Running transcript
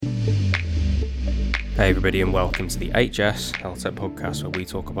Hey everybody, and welcome to the HS Healthtech podcast, where we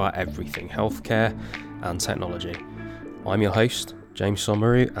talk about everything healthcare and technology. I'm your host, James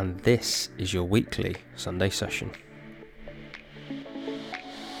Somaru, and this is your weekly Sunday session.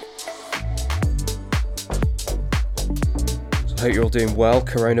 So I hope you're all doing well.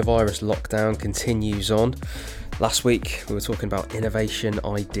 Coronavirus lockdown continues on. Last week we were talking about innovation,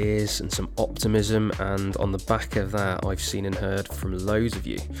 ideas and some optimism, and on the back of that I've seen and heard from loads of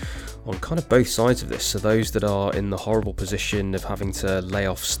you on kind of both sides of this. So those that are in the horrible position of having to lay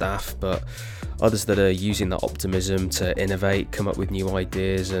off staff, but others that are using that optimism to innovate, come up with new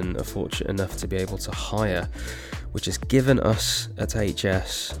ideas, and are fortunate enough to be able to hire, which has given us at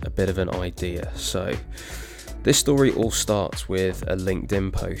HS a bit of an idea. So this story all starts with a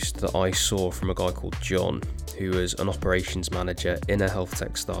LinkedIn post that I saw from a guy called John, who was an operations manager in a health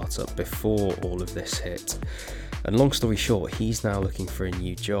tech startup before all of this hit. And long story short, he's now looking for a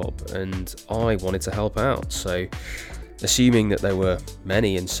new job, and I wanted to help out. So assuming that there were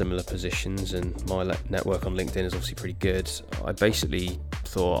many in similar positions, and my network on LinkedIn is obviously pretty good, I basically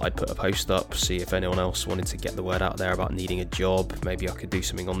thought I'd put a post up, see if anyone else wanted to get the word out there about needing a job. Maybe I could do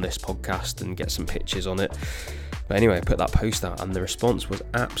something on this podcast and get some pitches on it. But anyway, I put that post out and the response was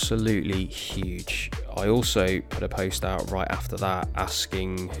absolutely huge. I also put a post out right after that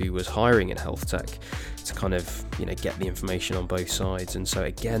asking who was hiring in health tech to kind of, get the information on both sides. And so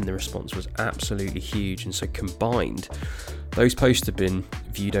again, the response was absolutely huge. And so combined, those posts have been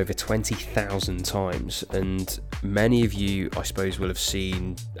viewed over 20,000 times. And many of you, I suppose, will have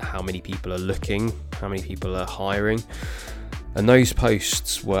seen how many people are looking, how many people are hiring. And those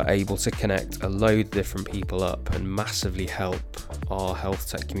posts were able to connect a load of different people up and massively help our health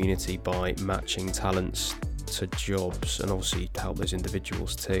tech community by matching talents to jobs, and obviously help those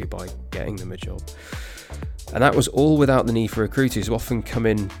individuals too by getting them a job. And that was all without the need for recruiters, who often come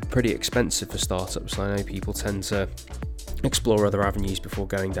in pretty expensive for startups. I know people tend to explore other avenues before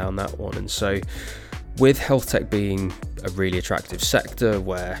going down that one. And so with health tech being a really attractive sector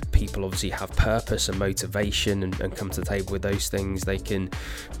where people obviously have purpose and motivation and come to the table with those things, they can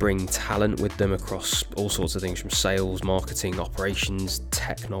bring talent with them across all sorts of things, from sales, marketing, operations,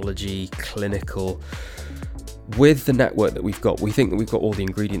 technology, clinical. With the network that we've got, we think that we've got all the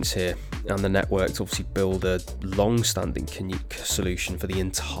ingredients here and the network to obviously build a long-standing solution for the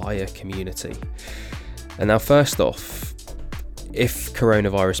entire community. And now, first off, if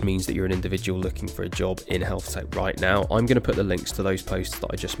coronavirus means that you're an individual looking for a job in health tech right now, I'm going to put the links to those posts that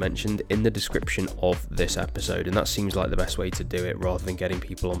I just mentioned in the description of this episode, and that seems like the best way to do it rather than getting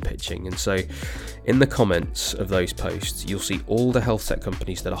people on pitching. And so in the comments of those posts, you'll see all the health tech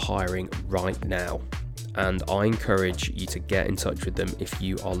companies that are hiring right now, and I encourage you to get in touch with them if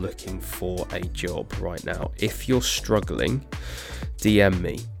you are looking for a job right now. If you're struggling, DM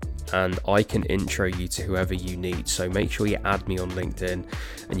me and I can intro you to whoever you need. So make sure you add me on LinkedIn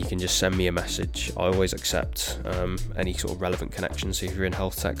and you can just send me a message. I always accept any sort of relevant connections. So if you're in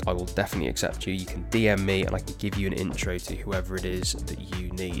health tech, I will definitely accept you. You can DM me and I can give you an intro to whoever it is that you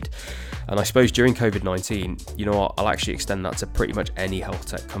need. And I suppose during COVID-19, you know what, I'll actually extend that to pretty much any health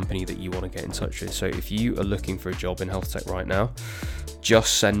tech company that you want to get in touch with. So if you are looking for a job in health tech right now,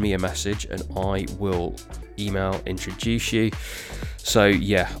 just send me a message and I will email introduce you. So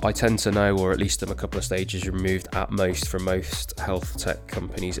yeah, I tend to know, or at least I'm a couple of stages removed at most from most health tech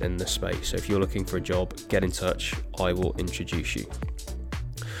companies in the space. So if you're looking for a job, get in touch, I will introduce you.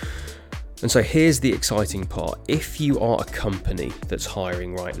 And so here's the exciting part. If you are a company that's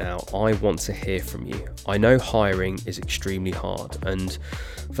hiring right now, I want to hear from you. I know hiring is extremely hard, and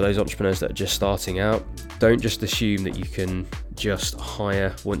for those entrepreneurs that are just starting out, don't just assume that you can just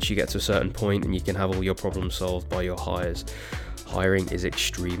hire once you get to a certain point and you can have all your problems solved by your hires. Hiring is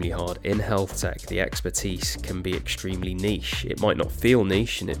extremely hard. In health tech, the expertise can be extremely niche. It might not feel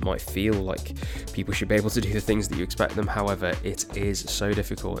niche and it might feel like people should be able to do the things that you expect them. However, it is so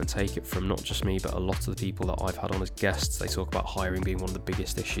difficult, and take it from not just me, but a lot of the people that I've had on as guests, they talk about hiring being one of the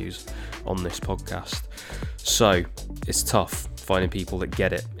biggest issues on this podcast. So it's tough finding people that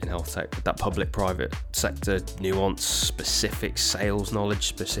get it in health tech, that public-private sector nuance, specific sales knowledge,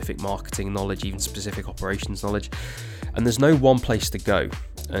 specific marketing knowledge, even specific operations knowledge. And there's no one place to go,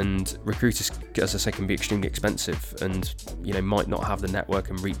 and recruiters, as I say, can be extremely expensive and might not have the network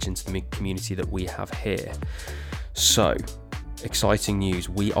and reach into the community that we have here. So exciting news,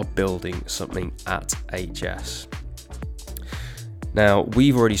 we are building something at HS. Now,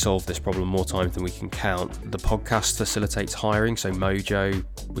 we've already solved this problem more times than we can count. The podcast facilitates hiring. So Mojo,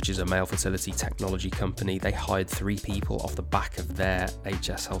 which is a male fertility technology company, they hired 3 people off the back of their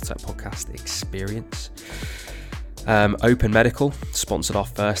HS Healthtech podcast experience. Open Medical sponsored our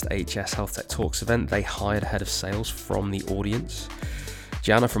first HS Healthtech Talks event. They hired a head of sales from the audience.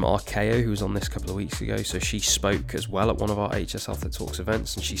 Jana from Arkeo, who was on this a couple of weeks ago, so she spoke as well at one of our HS Healthtech Talks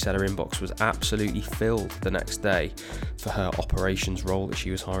events, and she said her inbox was absolutely filled the next day for her operations role that she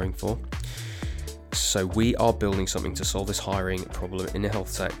was hiring for. So we are building something to solve this hiring problem in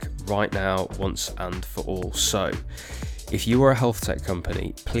health tech right now, once and for all. So if you are a health tech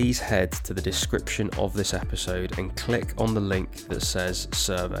company, please head to the description of this episode and click on the link that says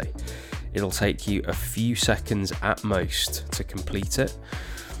survey. It'll take you a few seconds at most to complete it.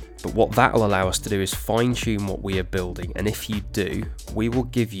 But what that will allow us to do is fine tune what we are building. And if you do, we will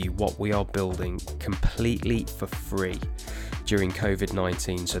give you what we are building completely for free during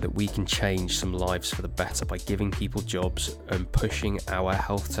COVID-19 so that we can change some lives for the better by giving people jobs and pushing our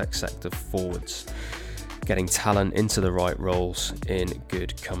health tech sector forwards, getting talent into the right roles in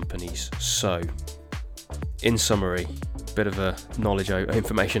good companies. So, in summary, bit of a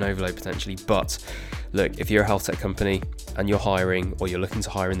information overload potentially, but look, if you're a health tech company and you're hiring or you're looking to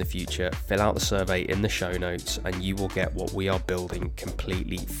hire in the future, fill out the survey in the show notes and you will get what we are building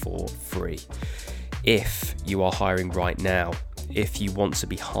completely for free. If you are hiring right now, if you want to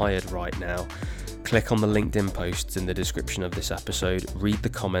be hired right now, click on the LinkedIn posts in the description of this episode, read the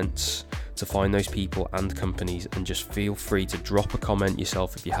comments to find those people and companies, and just feel free to drop a comment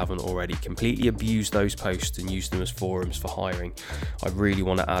yourself if you haven't already. Completely abuse those posts and use them as forums for hiring. I really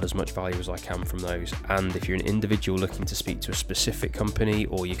want to add as much value as I can from those. And if you're an individual looking to speak to a specific company,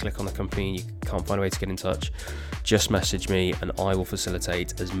 or you click on the company and you can't find a way to get in touch, just message me and I will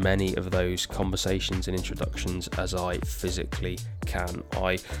facilitate as many of those conversations and introductions as I physically can.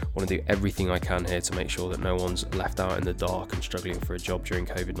 I want to do everything I can here to make sure that no one's left out in the dark and struggling for a job during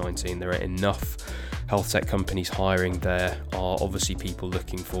COVID-19. There are enough health tech companies hiring. There are obviously people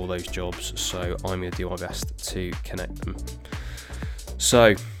looking for those jobs, so I'm going to do my best to connect them.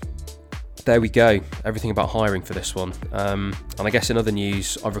 So there we go, everything about hiring for this one. And I guess in other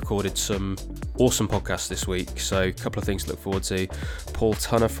news, I've recorded some awesome podcasts this week, so a couple of things to look forward to. Paul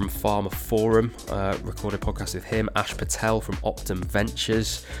Tunner from Pharma Forum, recorded a podcast with him. Ash Patel from Optum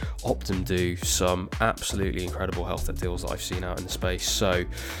Ventures. Optum do some absolutely incredible health tech deals that I've seen out in the space, so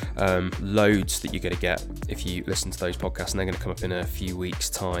loads that you're going to get if you listen to those podcasts, and they're going to come up in a few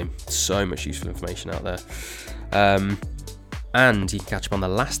weeks' time. So much useful information out there. And you can catch up on the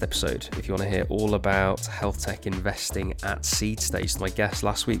last episode if you want to hear all about health tech investing at seed stage. My guest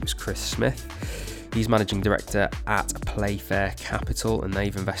last week was Chris Smith. He's managing director at Playfair Capital, and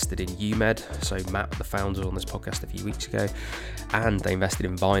they've invested in UMed. So Matt, the founder, was on this podcast a few weeks ago, and they invested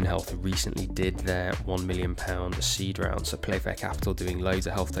in Vine Health, who recently did their £1 million seed round. So Playfair Capital doing loads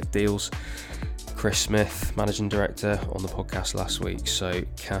of health tech deals. Chris Smith, managing director, on the podcast last week, so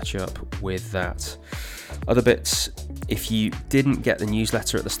catch up with that. Other bits, if you didn't get the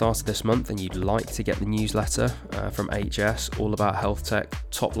newsletter at the start of this month and you'd like to get the newsletter from HS, all about health tech,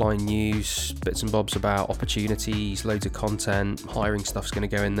 top line news, bits and bobs about opportunities, loads of content, hiring stuff's going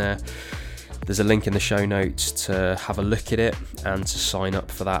to go in there. There's a link in the show notes to have a look at it and to sign up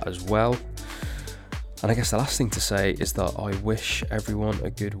for that as well. And I guess the last thing to say is that I wish everyone a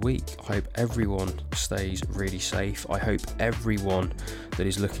good week. I hope everyone stays really safe. I hope everyone that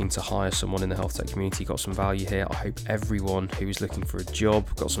is looking to hire someone in the health tech community got some value here. I hope everyone who is looking for a job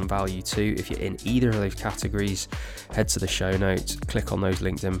got some value too. If you're in either of those categories, head to the show notes, click on those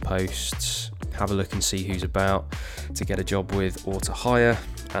LinkedIn posts, have a look and see who's about to get a job with or to hire.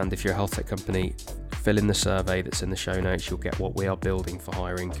 And if you're a health tech company, fill in the survey that's in the show notes. You'll get what we are building for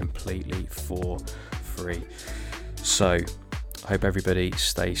hiring completely for free. So I hope everybody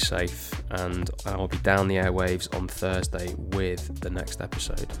stays safe, and I'll be down the airwaves on Thursday with the next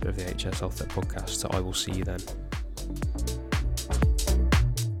episode of the HS Healthtech podcast. So I will see you then.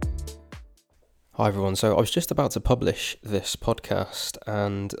 Hi everyone, so I was just about to publish this podcast,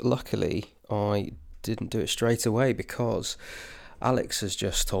 and luckily I didn't do it straight away because Alex has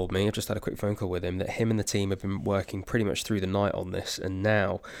just told me, I've just had a quick phone call with him, that him and the team have been working pretty much through the night on this, and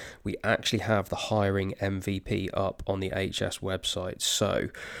now we actually have the hiring MVP up on the HS website. So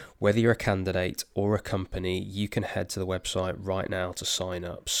whether you're a candidate or a company, you can head to the website right now to sign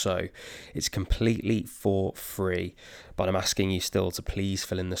up. So it's completely for free, but I'm asking you still to please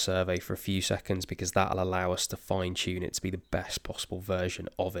fill in the survey for a few seconds, because that'll allow us to fine tune it to be the best possible version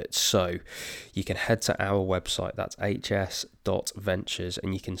of it. So you can head to our website, that's hs.ventures,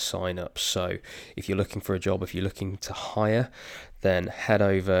 and you can sign up. So if you're looking for a job, if you're looking to hire, then head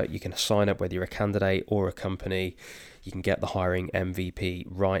over, you can sign up whether you're a candidate or a company. You can get the hiring MVP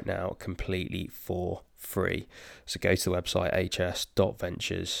right now completely for free. So go to the website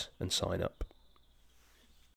hs.ventures and sign up.